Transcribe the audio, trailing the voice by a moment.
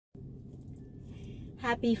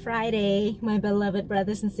Happy Friday, my beloved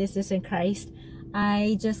brothers and sisters in Christ.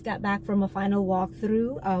 I just got back from a final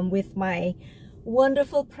walkthrough with my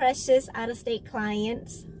wonderful, precious out-of-state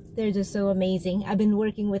clients. They're just so amazing. I've been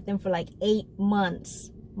working with them for like 8 months.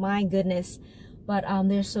 My goodness. But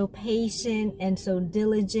they're so patient and so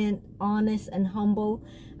diligent, honest, and humble.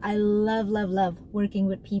 I love, love, love working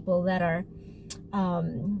with people that are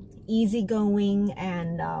easygoing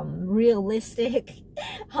and realistic,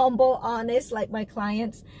 humble, honest, like my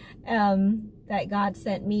clients that God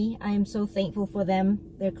sent me. I am so thankful for them.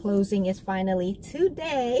 Their closing is finally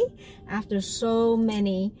today after so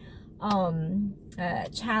many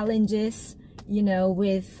challenges, you know,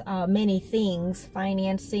 with many things,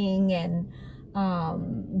 financing and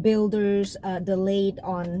builders delayed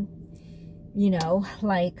on, you know,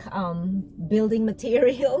 like building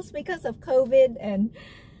materials because of COVID. And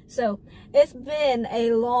so it's been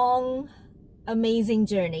a long, amazing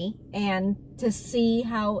journey, and to see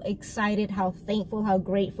how excited, how thankful, how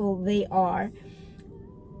grateful they are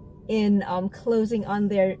in closing on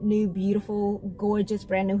their new, beautiful, gorgeous,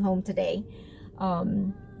 brand new home today.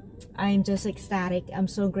 I'm just ecstatic. I'm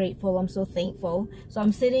so grateful. I'm so thankful. So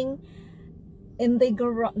I'm sitting in the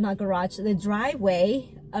the driveway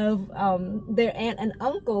of their aunt and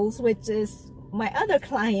uncles, which is my other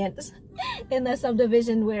clients in the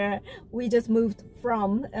subdivision where we just moved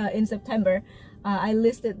from in September. I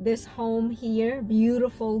listed this home here,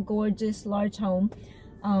 beautiful, gorgeous, large home,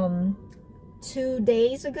 2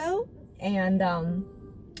 days ago, and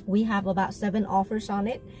we have about 7 offers on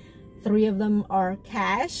it. 3 of them are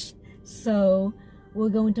cash, so we're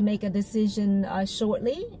going to make a decision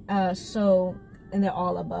shortly. And they're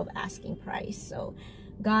all above asking price. So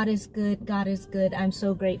God is good. God is good. I'm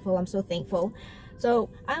so grateful. I'm so thankful. So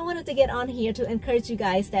I wanted to get on here to encourage you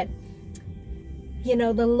guys that, you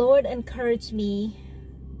know, the Lord encouraged me,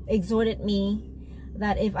 exhorted me,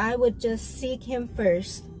 that if I would just seek Him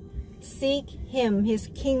first, seek Him, His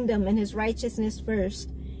kingdom and His righteousness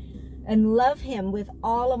first, and love Him with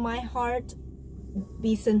all of my heart,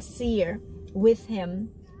 be sincere with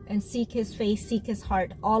Him, and seek His face, seek His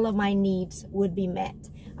heart, all of my needs would be met.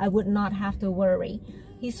 I would not have to worry.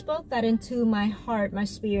 He spoke that into my heart, my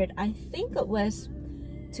spirit. I think it was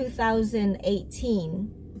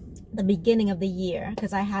 2018, the beginning of the year,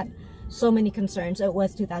 because I had so many concerns. It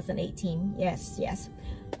was 2018. Yes.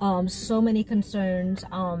 So many concerns.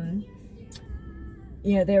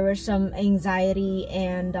 You know, there was some anxiety,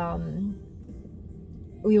 and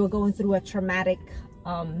we were going through a traumatic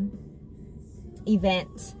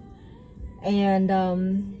event. And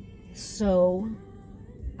so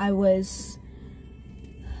I was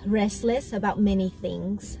restless about many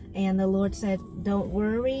things, and the Lord said, don't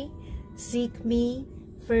worry, seek me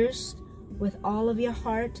first with all of your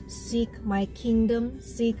heart, seek my kingdom,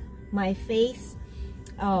 seek my face,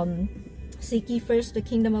 seek ye first the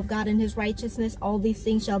kingdom of God and His righteousness, all these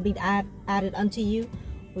things shall be added unto you.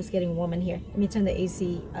 It was getting warm in here. Let me turn the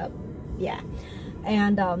AC up. Yeah.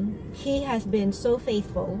 And He has been so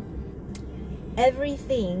faithful.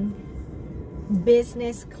 Everything,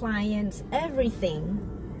 business, clients, everything,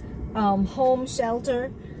 home,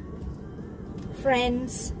 shelter,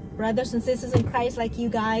 friends, brothers and sisters in Christ like you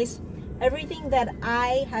guys, everything that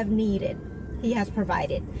I have needed, He has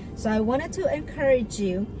provided. So I wanted to encourage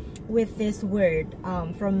you with this word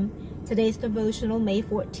from today's devotional, May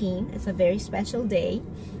 14. It's a very special day,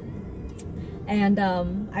 and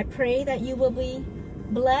I pray that you will be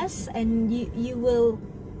blessed, and you will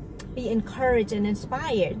be encouraged and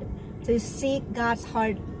inspired to seek God's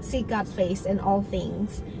heart, seek God's face in all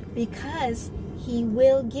things, because He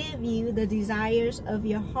will give you the desires of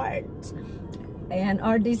your heart. And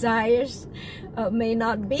our desires may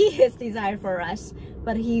not be His desire for us,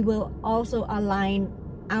 but He will also align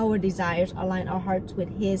our desires, align our hearts with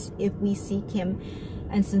His, if we seek Him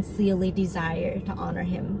and sincerely desire to honor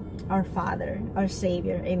Him, our Father, our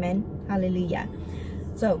Savior. Amen. Hallelujah.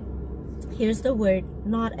 So here's the word.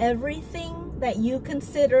 Not everything that you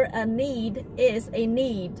consider a need is a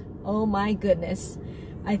need. Oh my goodness.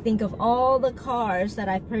 I think of all the cars that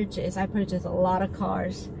I purchased. I purchased a lot of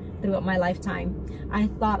cars throughout my lifetime. I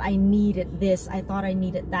thought I needed this. I thought I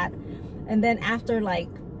needed that. And then after, like,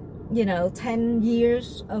 you know, 10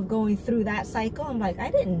 years of going through that cycle, I'm like,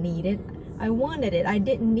 I didn't need it. I wanted it. I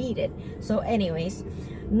didn't need it. So anyways,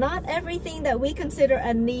 not everything that we consider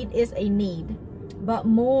a need is a need, but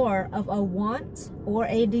more of a want or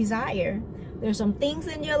a desire. There's some things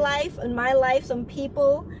in your life, in my life, some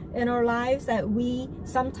people in our lives that we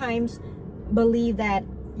sometimes believe that,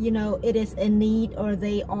 you know, it is a need, or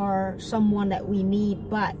they are someone that we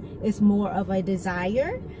need, but it's more of a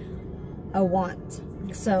desire, a want.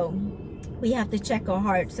 So we have to check our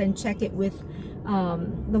hearts and check it with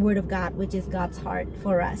the Word of God, which is God's heart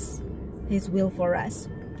for us, His will for us.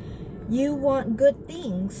 You want good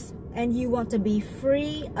things, and you want to be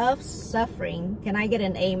free of suffering. Can I get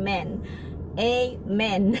an amen?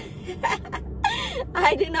 Amen.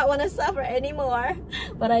 I do not want to suffer anymore,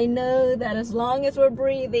 but I know that as long as we're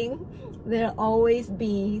breathing, there'll always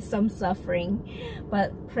be some suffering.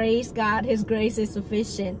 But praise God, His grace is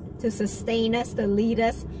sufficient to sustain us, to lead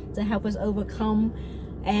us, to help us overcome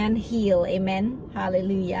and heal. Amen.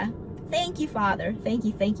 Hallelujah. Thank you, Father. Thank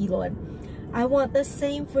you, Lord. I want the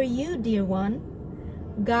same for you, dear one.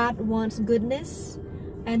 God wants goodness,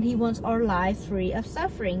 and He wants our lives free of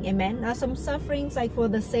suffering. Amen. Now, some sufferings, like for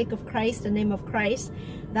the sake of Christ, the name of Christ,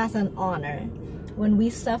 that's an honor. When we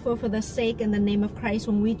suffer for the sake and the name of Christ,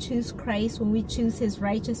 when we choose Christ, when we choose His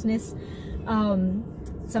righteousness,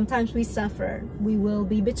 sometimes we suffer. We will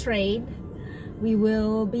be betrayed. We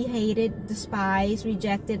will be hated, despised,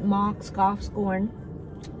 rejected, mocked, scoffed, scorned.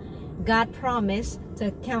 God promised to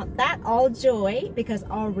count that all joy, because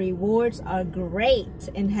our rewards are great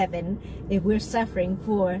in heaven if we're suffering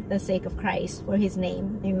for the sake of Christ, for His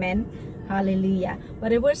name. Amen. Hallelujah.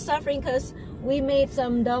 But if we're suffering because we made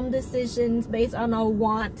some dumb decisions based on our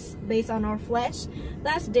wants, based on our flesh,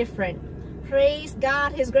 that's different. Praise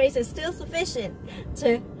God, His grace is still sufficient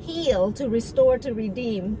to heal, to restore, to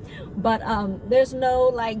redeem. But there's no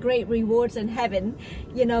like great rewards in heaven,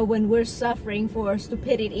 you know, when we're suffering for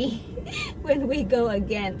stupidity, when we go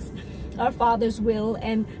against our Father's will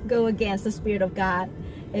and go against the Spirit of God.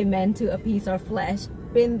 Amen. To appease our flesh.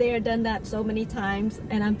 Been there, done that so many times,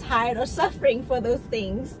 and I'm tired of suffering for those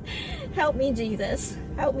things. Help me, Jesus.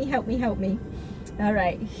 Help me, help me, help me. All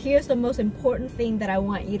right, here's the most important thing that I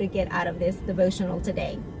want you to get out of this devotional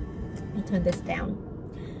today. Let me turn this down.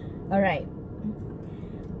 All right.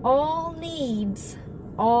 All needs,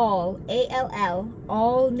 all, A-L-L,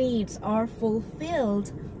 all needs are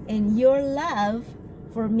fulfilled in your love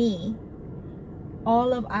for me.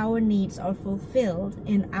 All of our needs are fulfilled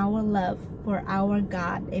in our love for our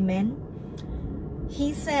God. Amen.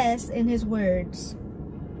 He says in His words,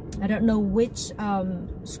 I don't know which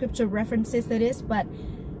scripture references it is, but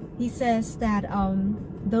He says that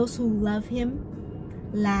those who love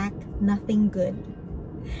Him lack nothing good.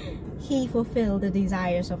 He fulfilled the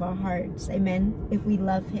desires of our hearts. Amen. If we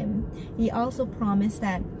love Him. He also promised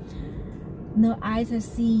that no eyes has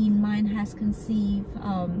seen, mind has conceived,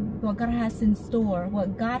 what God has in store.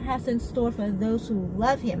 What God has in store for those who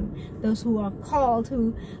love Him, those who are called,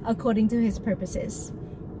 who according to His purposes.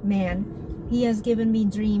 Man, He has given me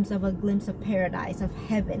dreams of a glimpse of paradise, of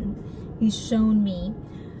heaven. He's shown me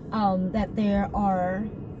that there are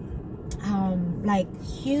like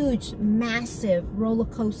huge, massive roller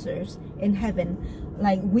coasters in heaven,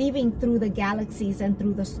 like weaving through the galaxies and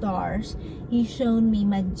through the stars. He's shown me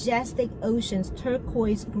majestic oceans,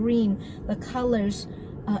 turquoise green. The colors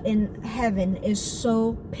in heaven is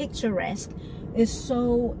so picturesque, is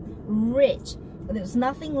so rich. There's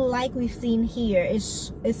nothing like we've seen here.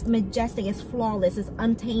 It's majestic, it's flawless, it's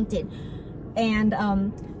untainted. And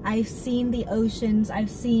I've seen the oceans. I've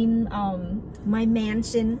seen my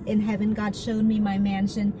mansion in heaven. God showed me my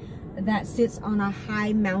mansion that sits on a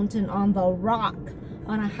high mountain, on the rock,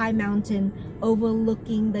 on a high mountain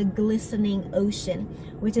overlooking the glistening ocean,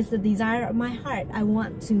 which is the desire of my heart. I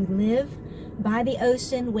want to live by the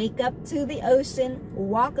ocean, wake up to the ocean,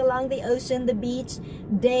 walk along the ocean, the beach,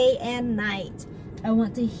 day and night. I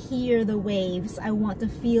want to hear the waves. I want to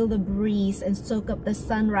feel the breeze and soak up the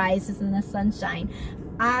sunrises and the sunshine.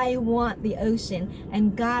 I want the ocean,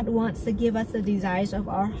 and God wants to give us the desires of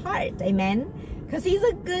our heart. Amen. Because He's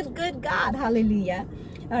a good, good God. Hallelujah.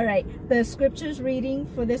 All right. The scriptures reading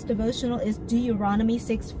for this devotional is Deuteronomy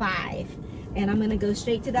 6:5. And I'm going to go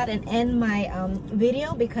straight to that and end my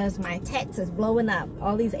video because my text is blowing up.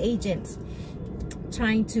 All these agents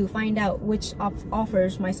trying to find out which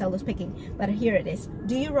offers my seller's picking. But here it is.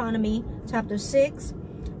 Deuteronomy chapter 6,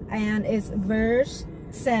 and it's verse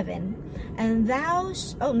 7. And thou,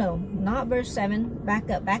 oh no, not verse 7. Back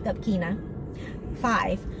up, Kina.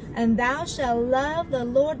 5. And thou shalt love the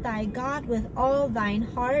Lord thy God with all thine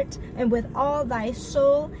heart, and with all thy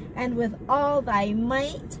soul, and with all thy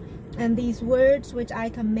might. And these words which I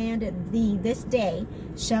commanded thee this day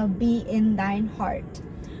shall be in thine heart.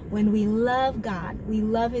 When we love God, we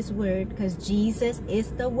love His word, because Jesus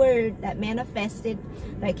is the word that manifested,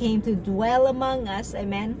 that came to dwell among us.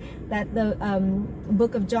 Amen. That the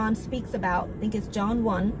book of John speaks about. I think it's John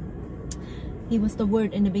 1. He was the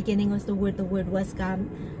word. In the beginning was the word. The word was God.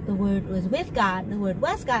 The word was with God. The word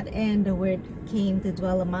was God. And the word came to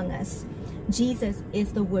dwell among us. Jesus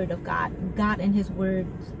is the Word of God. God and His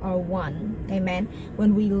words are one. Amen.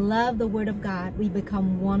 When we love the Word of God, we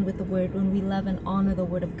become one with the Word. When we love and honor the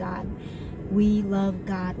Word of God, we love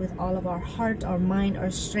God with all of our heart, our mind,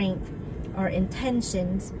 our strength, our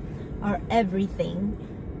intentions, our everything.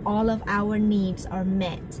 All of our needs are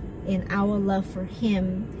met in our love for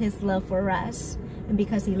Him, His love for us. And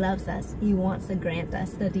because He loves us, He wants to grant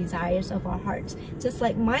us the desires of our hearts. Just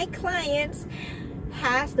like my clients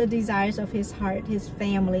has the desires of his heart, his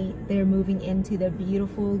family. They're moving into their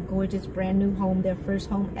beautiful, gorgeous, brand new home, their first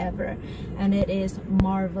home ever. And it is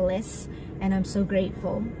marvelous. And I'm so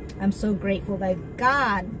grateful. I'm so grateful that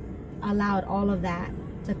God allowed all of that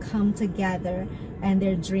to come together, and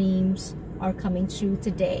their dreams are coming true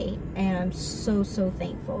today. And I'm so, so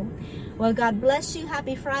thankful. Well, God bless you.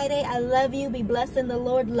 Happy Friday. I love you. Be blessed in the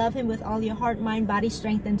Lord. Love Him with all your heart, mind, body,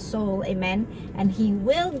 strength, and soul. Amen. And He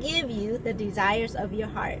will give you the desires of your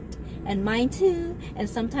heart. And mine too. And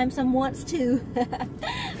sometimes some wants too.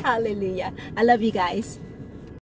 Hallelujah. I love you guys.